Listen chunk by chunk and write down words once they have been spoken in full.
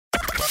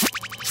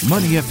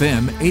Money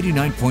FM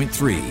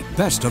 89.3,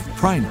 best of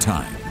prime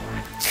time.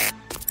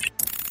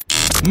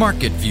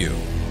 Market View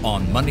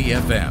on Money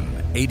FM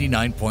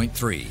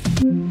 89.3.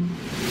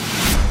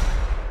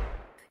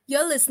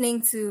 You're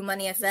listening to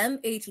Money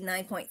FM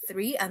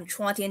 89.3. I'm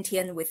Chua Tian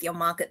Tian with your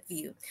Market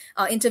View.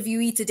 Our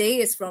interviewee today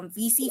is from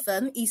VC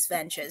firm East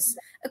Ventures.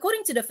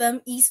 According to the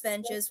firm, East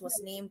Ventures was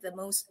named the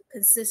most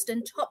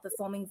consistent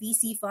top-performing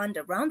VC fund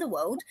around the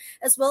world,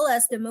 as well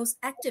as the most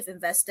active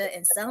investor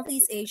in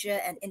Southeast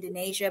Asia and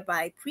Indonesia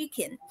by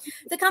Preqin.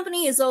 The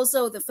company is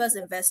also the first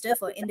investor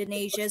for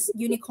Indonesia's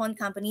unicorn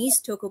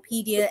companies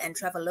Tokopedia and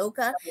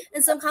Traveloka,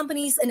 and some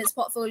companies in its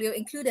portfolio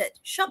included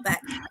Shopback,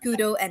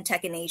 Kudo, and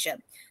Tech in Asia.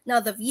 Now,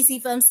 the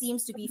VC firm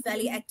seems to be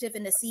fairly active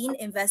in the scene,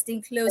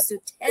 investing close to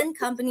 10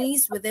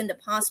 companies within the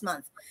past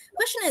month.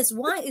 Question is,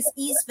 why is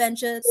East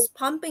Ventures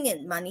pumping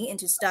in money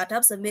into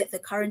startups amid the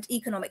current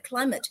economic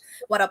climate?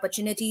 What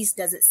opportunities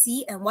does it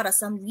see, and what are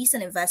some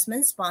recent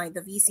investments by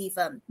the VC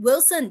firm?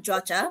 Wilson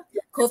Jocha,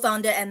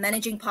 co-founder and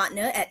managing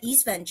partner at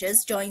East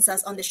Ventures, joins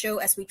us on the show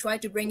as we try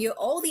to bring you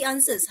all the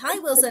answers. Hi,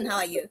 Wilson. How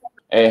are you?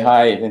 Hey,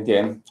 hi, Tian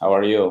Tian. How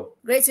are you?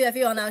 Great to have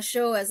you on our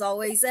show as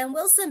always. And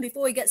Wilson,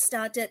 before we get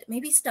started,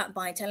 maybe start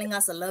by telling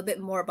us a little bit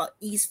more about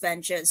East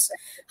Ventures.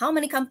 How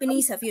many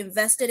companies have you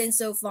invested in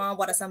so far?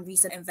 What are some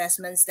recent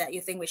investments that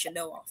you think we should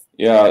know of?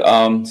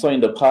 Yeah, so in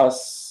the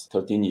past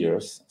 13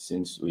 years,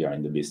 since we are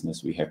in the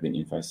business, we have been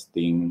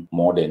investing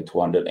more than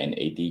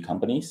 280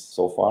 companies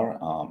so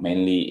far,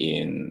 mainly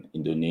in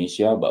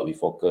Indonesia, but we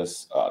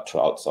focus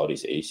throughout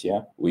Southeast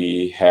Asia.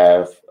 We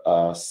have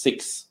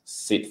 6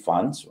 seed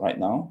funds right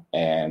now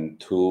and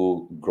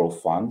 2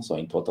 growth funds. So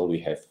in total, we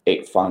have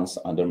 8 funds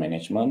under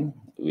management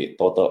with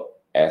total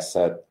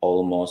asset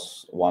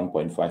almost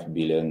 1.5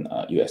 billion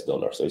US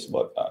dollars. So it's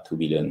about 2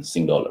 billion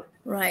Sing dollar.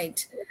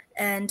 Right.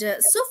 And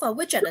so far,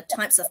 which are the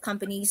types of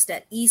companies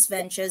that East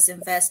Ventures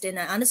invest in?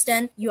 I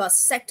understand you are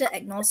sector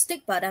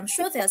agnostic, but I'm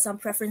sure there are some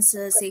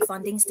preferences, say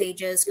funding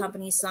stages,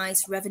 company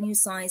size, revenue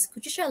size.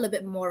 Could you share a little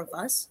bit more with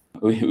us?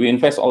 We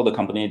invest all the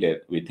company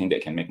that we think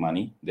that can make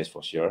money, that's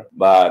for sure.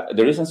 But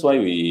the reasons why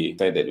we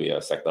say that we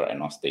are sector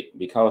agnostic,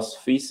 because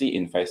VC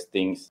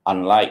investing,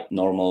 unlike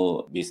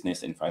normal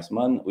business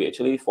investment, we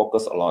actually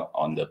focus a lot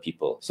on the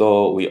people.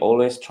 So we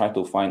always try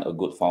to find a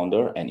good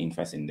founder and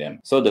invest in them.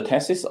 So the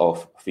thesis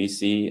of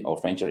VC or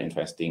venture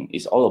investing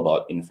is all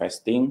about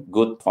investing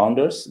good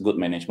founders, good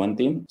management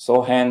team.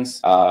 So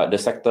hence, the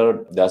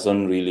sector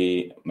doesn't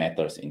really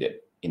matters in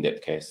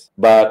that case.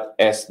 But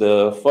as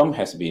the firm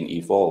has been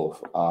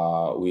evolved,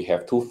 we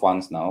have 2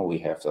 funds now. We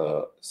have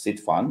a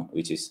seed fund,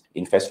 which is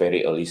invest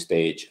very early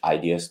stage,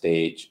 idea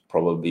stage,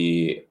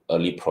 probably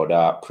early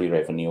product,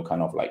 pre-revenue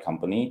kind of like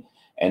company.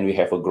 And we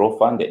have a growth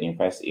fund that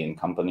invests in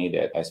company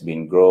that has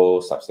been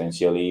grown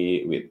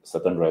substantially with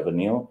certain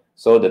revenue.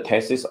 So the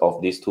thesis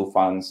of these 2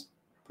 funds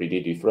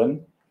pretty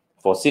different.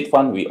 For seed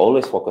fund, we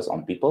always focus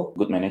on people,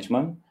 good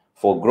management.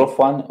 For growth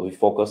fund, we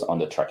focus on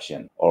the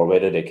traction or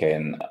whether they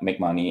can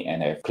make money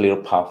and have clear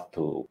path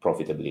to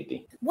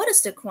profitability. What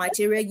is the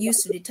criteria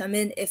used to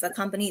determine if a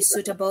company is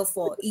suitable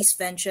for East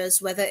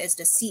Ventures, whether it's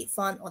the seed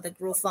fund or the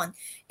growth fund?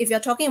 If you're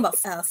talking about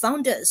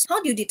founders,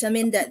 how do you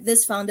determine that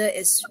this founder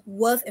is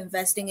worth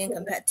investing in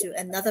compared to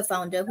another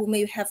founder who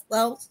may have,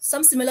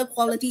 some similar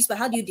qualities, but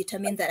how do you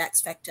determine that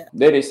X factor?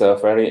 That is a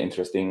very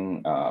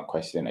interesting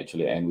question,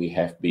 actually. And we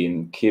have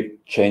been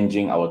keep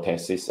changing our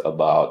thesis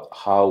about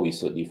how we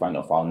should define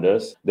a founder.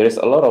 There is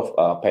a lot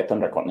of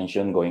pattern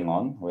recognition going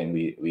on when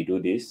we do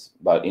this.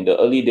 But in the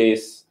early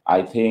days,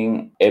 I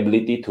think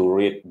ability to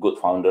read good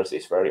founders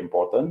is very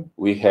important.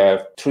 We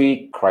have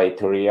 3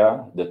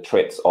 criteria, the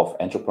traits of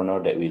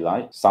entrepreneur that we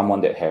like.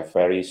 Someone that have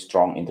very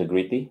strong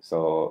integrity.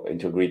 So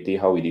integrity,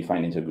 how we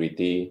define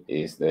integrity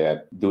is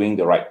that doing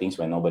the right things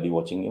when nobody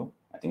watching you.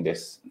 I think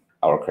that's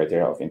our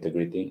criteria of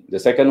integrity. The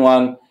second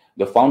one,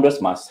 the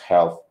founders must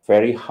have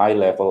very high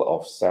level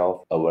of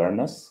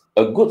self-awareness.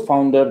 A good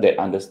founder that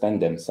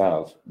understands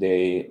themselves,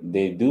 they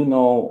do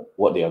know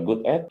what they are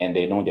good at and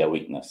they know their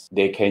weakness.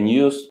 They can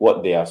use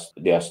what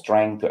their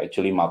strength to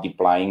actually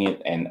multiplying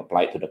it and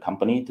apply it to the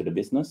company, to the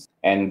business.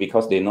 And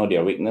because they know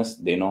their weakness,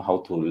 they know how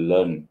to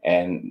learn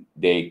and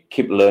they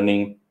keep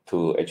learning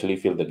to actually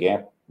fill the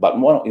gap. But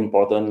more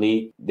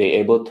importantly, they're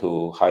able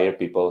to hire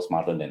people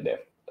smarter than them.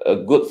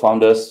 Good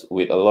founders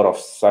with a lot of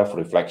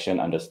self-reflection,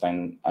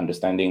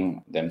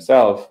 understanding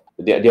themselves,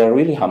 they are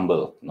really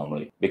humble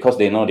normally because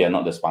they know they are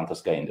not the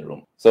smartest guy in the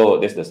room. So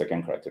that's the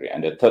second criteria.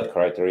 And the third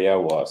criteria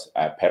was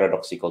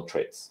paradoxical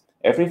traits.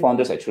 Every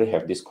founders actually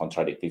have these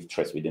contradictory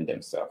traits within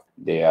themselves.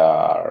 They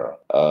are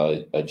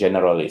a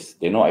generalist.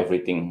 They know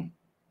everything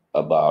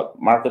about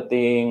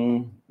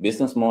marketing,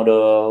 business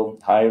model,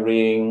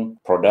 hiring,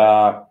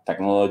 product,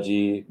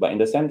 technology. But in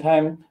the same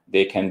time,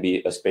 they can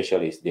be a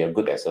specialist. They are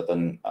good at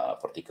certain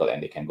vertical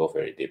and they can go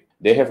very deep.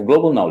 They have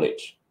global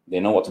knowledge.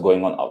 They know what's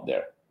going on out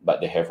there, but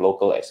they have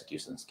local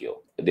execution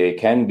skill. They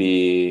can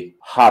be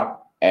hard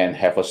and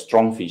have a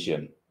strong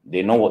vision.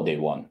 They know what they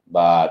want,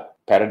 but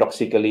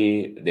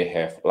paradoxically, they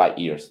have light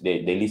ears.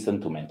 They listen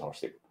to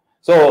mentorship.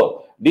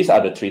 So these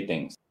are the 3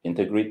 things: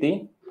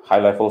 integrity,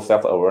 high-level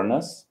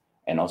self-awareness,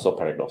 and also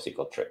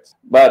paradoxical traits.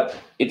 But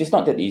it is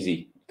not that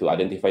easy to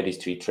identify these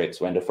three traits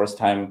when the first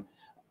time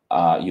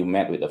you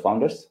met with the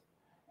founders.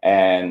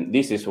 And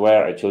this is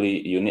where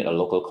actually you need a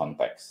local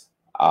context.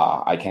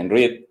 I can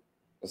read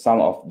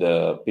some of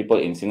the people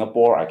in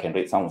Singapore, I can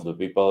read some of the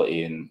people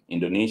in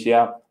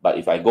Indonesia, but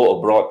if I go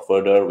abroad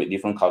further with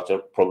different culture,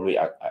 probably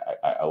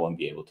I won't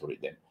be able to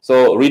read them.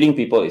 So reading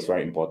people is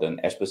very important,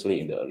 especially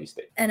in the early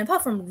stage. And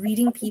apart from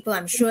reading people,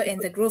 I'm sure in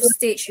the growth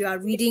stage, you are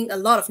reading a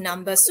lot of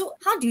numbers. So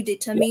how do you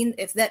determine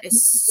if that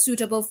is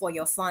suitable for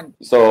your fund?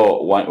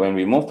 So when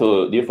we move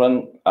to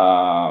different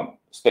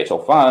stage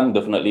of fund,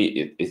 definitely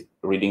it is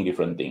reading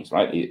different things,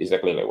 right?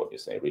 Exactly like what you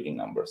say, reading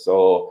numbers.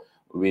 So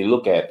we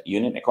look at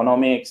unit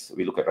economics,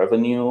 we look at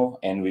revenue,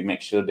 and we make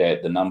sure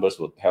that the numbers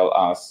will tell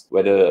us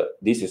whether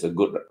this is a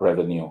good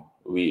revenue.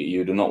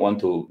 You do not want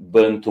to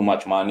burn too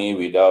much money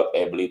without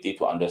ability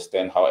to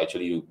understand how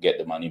actually you get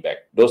the money back.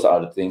 Those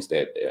are the things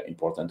that are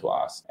important to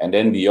us. And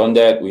then beyond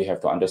that, we have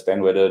to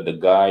understand whether the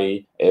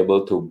guy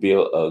able to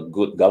build a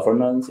good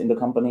governance in the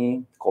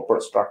company,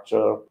 corporate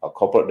structure, a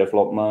corporate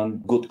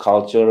development, good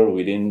culture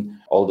within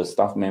all the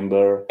staff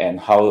member, and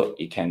how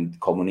it can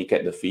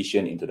communicate the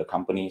vision into the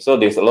company. So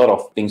there's a lot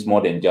of things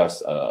more than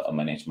just a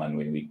management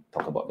when we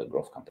talk about the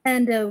growth company.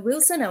 And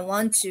Wilson, I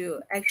want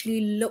to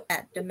actually look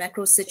at the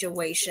macro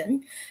situation.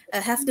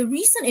 Have the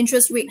recent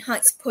interest rate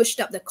hikes pushed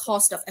up the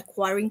cost of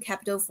acquiring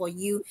capital for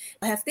you?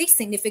 Have they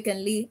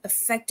significantly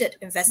affected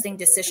investing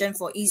decision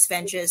for East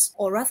Ventures?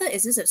 Or rather,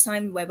 is this a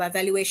time whereby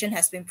valuation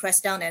has been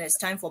pressed down and it's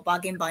time for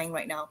bargain buying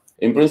right now?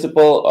 In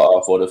principle,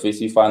 for the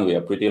VC fund, we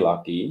are pretty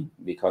lucky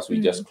because we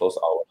just closed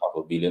our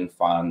 $500 million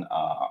fund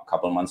a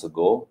couple months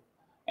ago.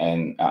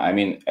 And I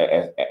mean,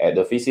 at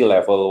the VC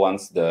level,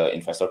 once the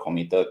investor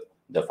committed,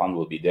 the fund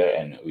will be there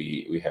and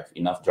we have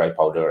enough dry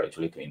powder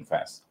actually to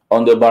invest.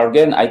 On the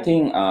bargain, I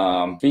think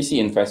VC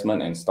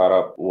investment and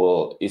startup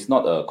is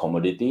not a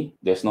commodity.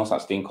 There's no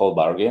such thing called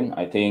bargain.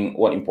 I think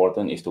what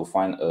important is to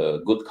find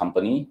a good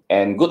company,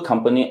 and good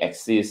company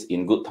exists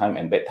in good time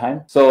and bad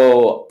time.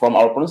 So from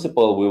our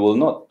principle, we will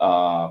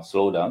not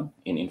slow down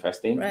in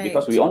investing,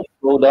 because we only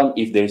slow down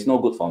if there is no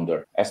good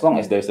founder. As long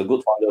as there's a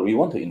good founder, we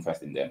want to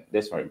invest in them.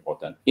 That's very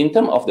important. In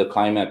terms of the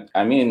climate,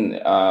 I mean,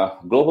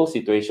 global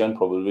situation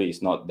probably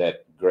is not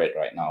that great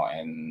right now,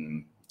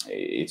 and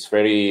it's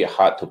very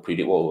hard to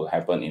predict what will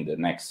happen in the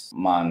next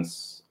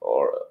months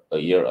or a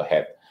year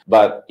ahead.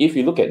 But if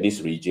you look at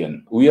this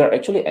region, we are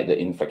actually at the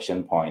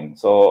inflection point.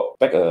 So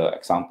take an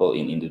example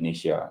in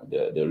Indonesia,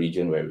 the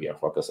region where we are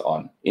focused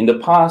on. In the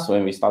past,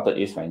 when we started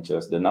East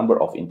Ventures, the number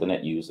of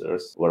internet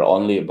users were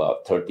only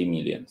about 30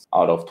 million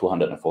out of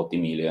 240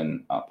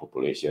 million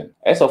population.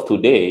 As of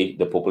today,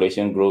 the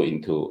population grew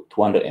into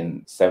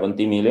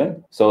 270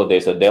 million. So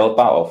there's a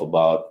delta of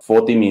about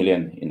 40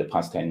 million in the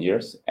past 10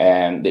 years.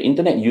 And the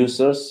internet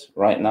users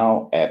right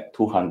now at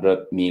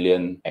 200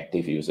 million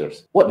active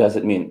users. What does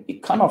it mean?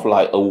 It kind of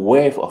like a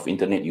wave of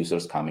internet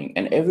users coming,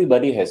 and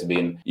everybody has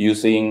been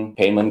using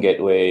payment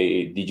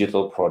gateway,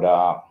 digital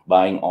product,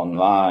 buying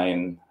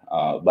online,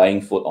 buying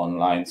food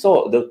online.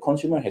 So the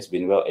consumer has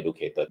been well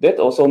educated. That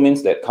also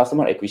means that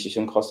customer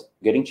acquisition costs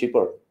getting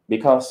cheaper,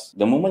 because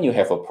the moment you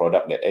have a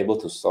product that able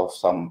to solve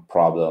some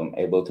problem,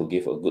 able to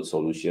give a good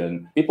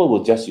solution, people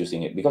will just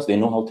using it because they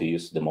know how to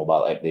use the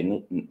mobile app, they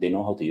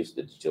know how to use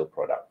the digital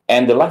product.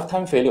 And the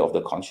lifetime value of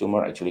the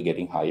consumer actually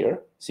getting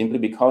higher simply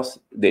because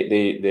there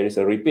is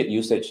a repeat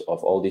usage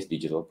of all these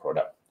digital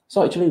products.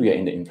 So actually we are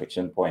in the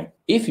inflection point.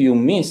 If you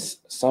miss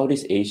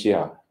Southeast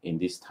Asia in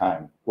this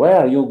time, where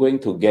are you going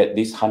to get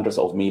these hundreds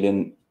of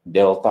million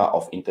delta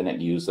of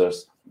internet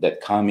users that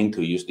coming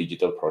to use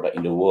digital product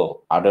in the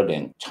world, other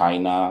than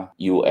China,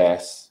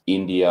 US,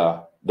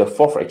 India? The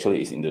fourth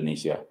actually is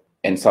Indonesia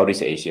and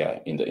Southeast Asia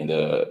in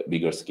the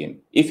bigger scheme.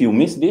 If you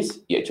miss this,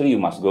 you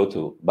must go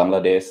to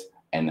Bangladesh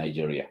and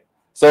Nigeria.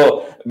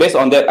 So based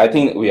on that, I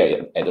think we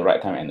are at the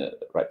right time and the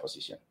right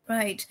position.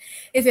 Right.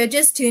 If you're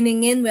just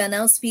tuning in, we're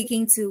now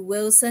speaking to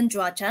Wilson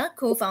Juacha,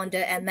 co-founder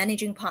and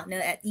managing partner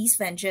at East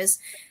Ventures.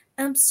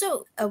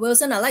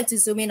 Wilson, I'd like to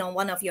zoom in on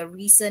one of your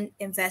recent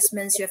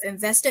investments. You have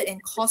invested in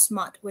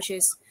Cosmart, which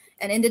is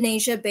an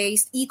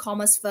Indonesia-based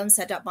e-commerce firm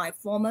set up by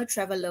former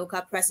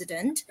Traveloka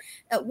president.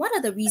 What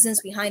are the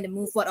reasons behind the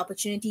move? What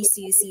opportunities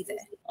do you see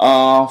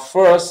there?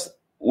 First,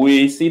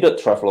 we seeded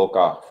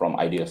Traveloka from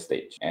idea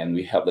stage, and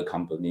we helped the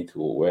company to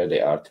where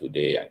they are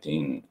today. I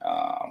think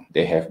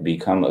they have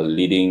become a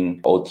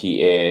leading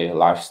OTA,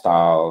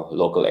 lifestyle,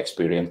 local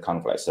experience kind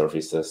of like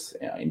services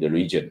in the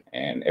region,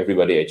 and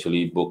everybody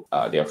actually booked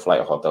their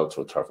flight hotel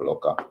through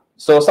Traveloka.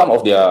 So some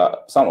of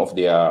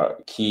their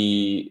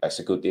key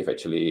executive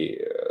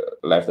actually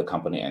left the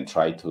company and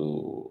tried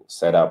to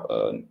set up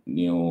a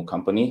new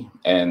company,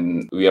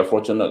 and we are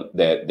fortunate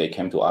that they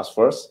came to us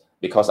first,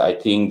 because I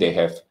think they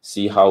have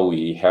see how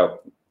we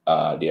help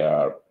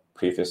their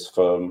previous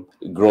firm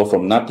grow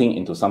from nothing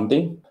into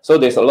something. So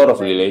there's a lot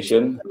of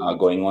relation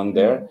going on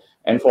there.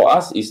 And for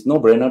us, it's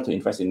no-brainer to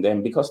invest in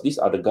them, because these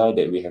are the guys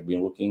that we have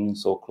been working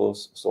so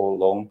close, so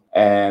long,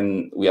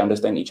 and we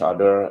understand each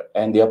other,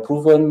 and they are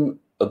proven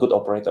a good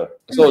operator.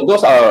 So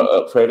those are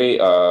a very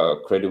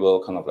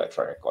credible kind of like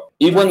track record.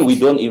 Even we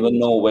don't even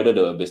know whether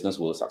the business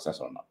will success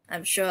or not.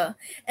 I'm sure.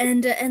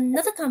 And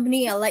another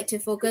company I like to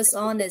focus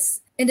on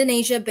is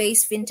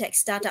Indonesia-based fintech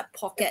startup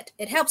Pocket.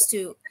 It helps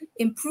to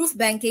improve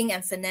banking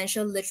and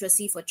financial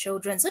literacy for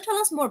children. So tell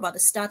us more about the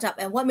startup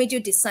and what made you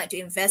decide to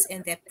invest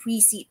in their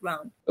pre-seed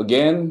round.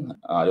 Again,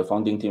 the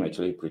founding team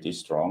actually pretty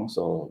strong,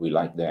 so we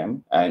like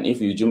them. And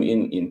if you zoom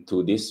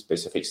into this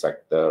specific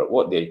sector,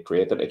 what they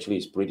created actually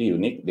is pretty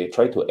unique. They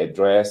try to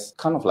address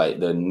kind of like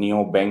the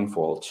neobank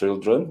for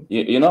children.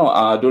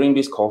 During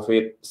this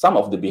COVID, some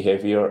of the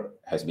behavior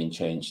has been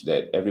changed,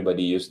 that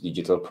everybody use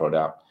digital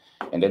product,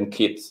 and then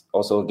kids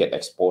also get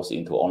exposed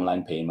into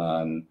online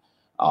payment,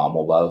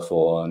 mobile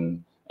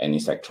phone, and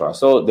etc.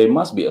 So there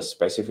must be a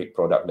specific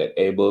product that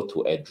able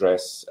to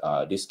address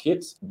these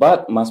kids,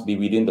 but must be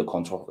within the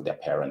control of their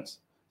parents.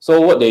 So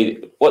what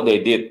they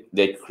did,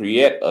 they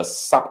create a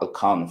sub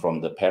account from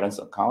the parents'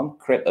 account,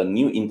 create a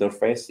new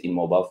interface in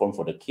mobile phone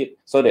for the kid,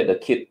 so that the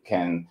kid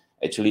can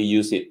actually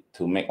use it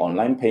to make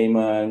online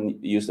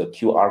payment, use the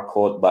QR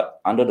code,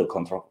 but under the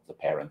control of the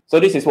parent. So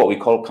this is what we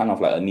call kind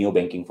of like a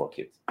neobanking for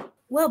kids.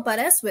 Well, but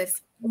as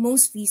with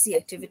most VC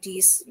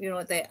activities, there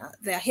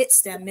are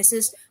hits, there are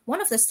misses. One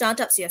of the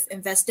startups you have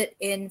invested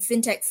in,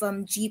 fintech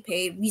firm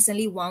GPay,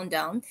 recently wound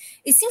down.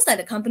 It seems like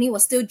the company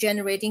was still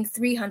generating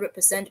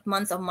 300%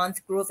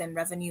 month-on-month growth in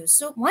revenue.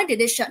 So why did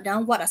it shut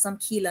down? What are some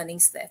key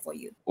learnings there for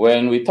you?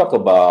 When we talk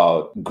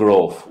about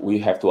growth, we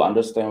have to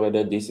understand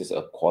whether this is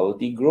a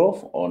quality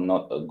growth or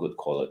not a good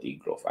quality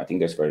growth. I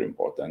think that's very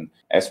important.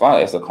 As far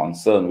as the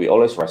concern, we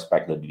always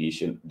respect the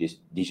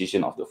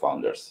decision of the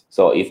founders.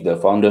 So if the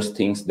founders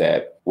thinks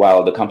that,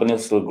 while the company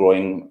is still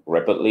growing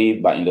rapidly,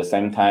 but in the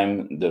same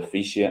time, the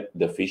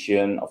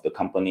vision of the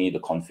company, the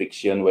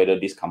conviction, whether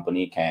this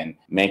company can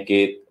make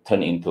it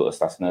turn into a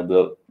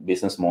sustainable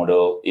business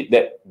model,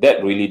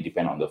 that really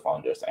depends on the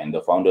founders. And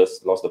the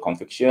founders lost the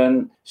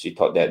conviction. She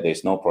thought that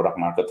there's no product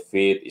market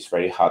fit. It's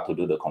very hard to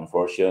do the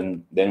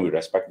conversion. Then we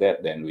respect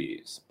that. Then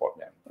we support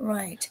them.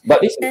 Right.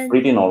 But this is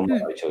pretty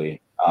normal,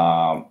 actually.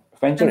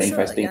 Venture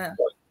investing.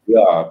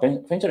 Yeah,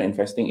 venture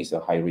investing is a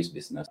high-risk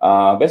business.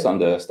 Based on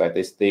the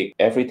statistic,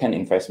 every 10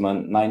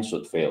 investment, 9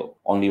 should fail,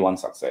 only 1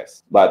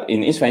 success. But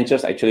in East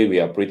Ventures, actually, we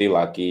are pretty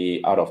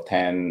lucky. Out of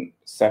 10,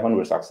 7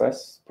 will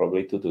success,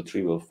 probably 2 to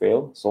 3 will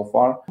fail so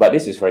far. But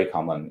this is very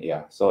common,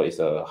 yeah. So it's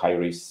a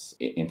high-risk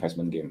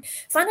investment game.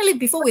 Finally,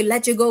 before we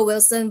let you go,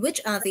 Wilson,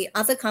 which are the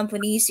other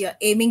companies you're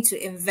aiming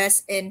to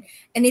invest in?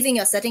 Anything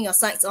you're setting your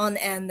sights on,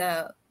 and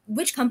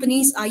which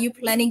companies are you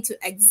planning to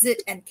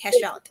exit and cash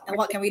out, and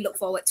what can we look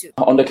forward to?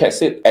 On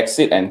the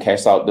exit and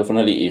cash out,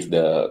 definitely if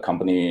the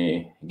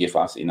company give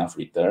us enough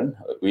return.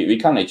 We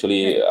can't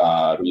actually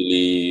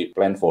really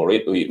plan for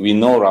it. We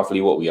know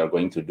roughly what we are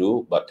going to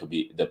do, but to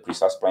be the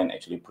precise plan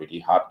actually pretty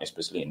hard,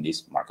 especially in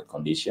this market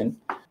condition.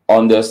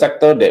 On the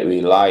sector that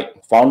we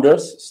like,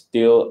 founders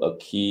still a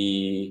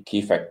key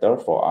factor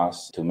for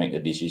us to make a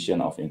decision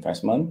of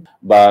investment.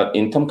 But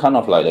in terms kind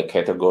of like the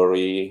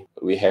category,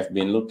 we have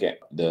been looking at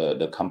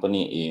the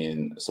company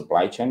in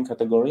supply chain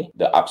category,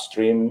 the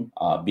upstream,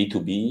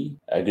 B2B,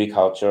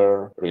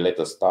 agriculture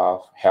related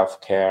stuff,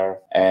 healthcare,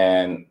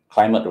 and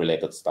climate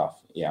related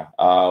stuff. Yeah,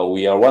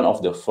 we are one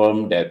of the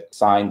firm that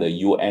signed the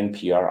UN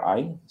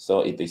PRI.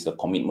 So it is a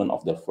commitment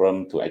of the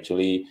firm to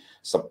actually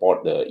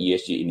support the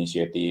ESG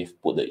initiative,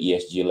 put the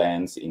ESG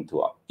lens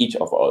into each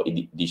of our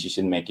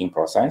decision-making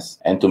process,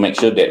 and to make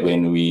sure that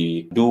when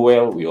we do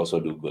well, we also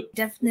do good.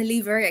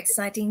 Definitely very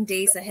exciting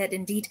days ahead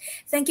indeed.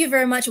 Thank you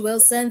very much,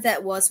 Wilson.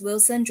 That was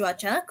Wilson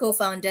Juacha,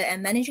 co-founder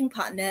and managing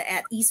partner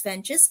at East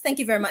Ventures. Thank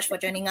you very much for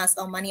joining us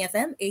on Money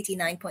FM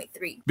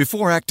 89.3.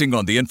 Before acting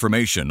on the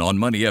information on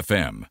Money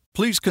FM,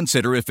 please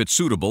consider if it's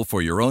suitable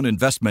for your own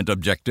investment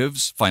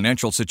objectives,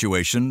 financial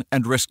situation,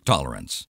 and risk tolerance.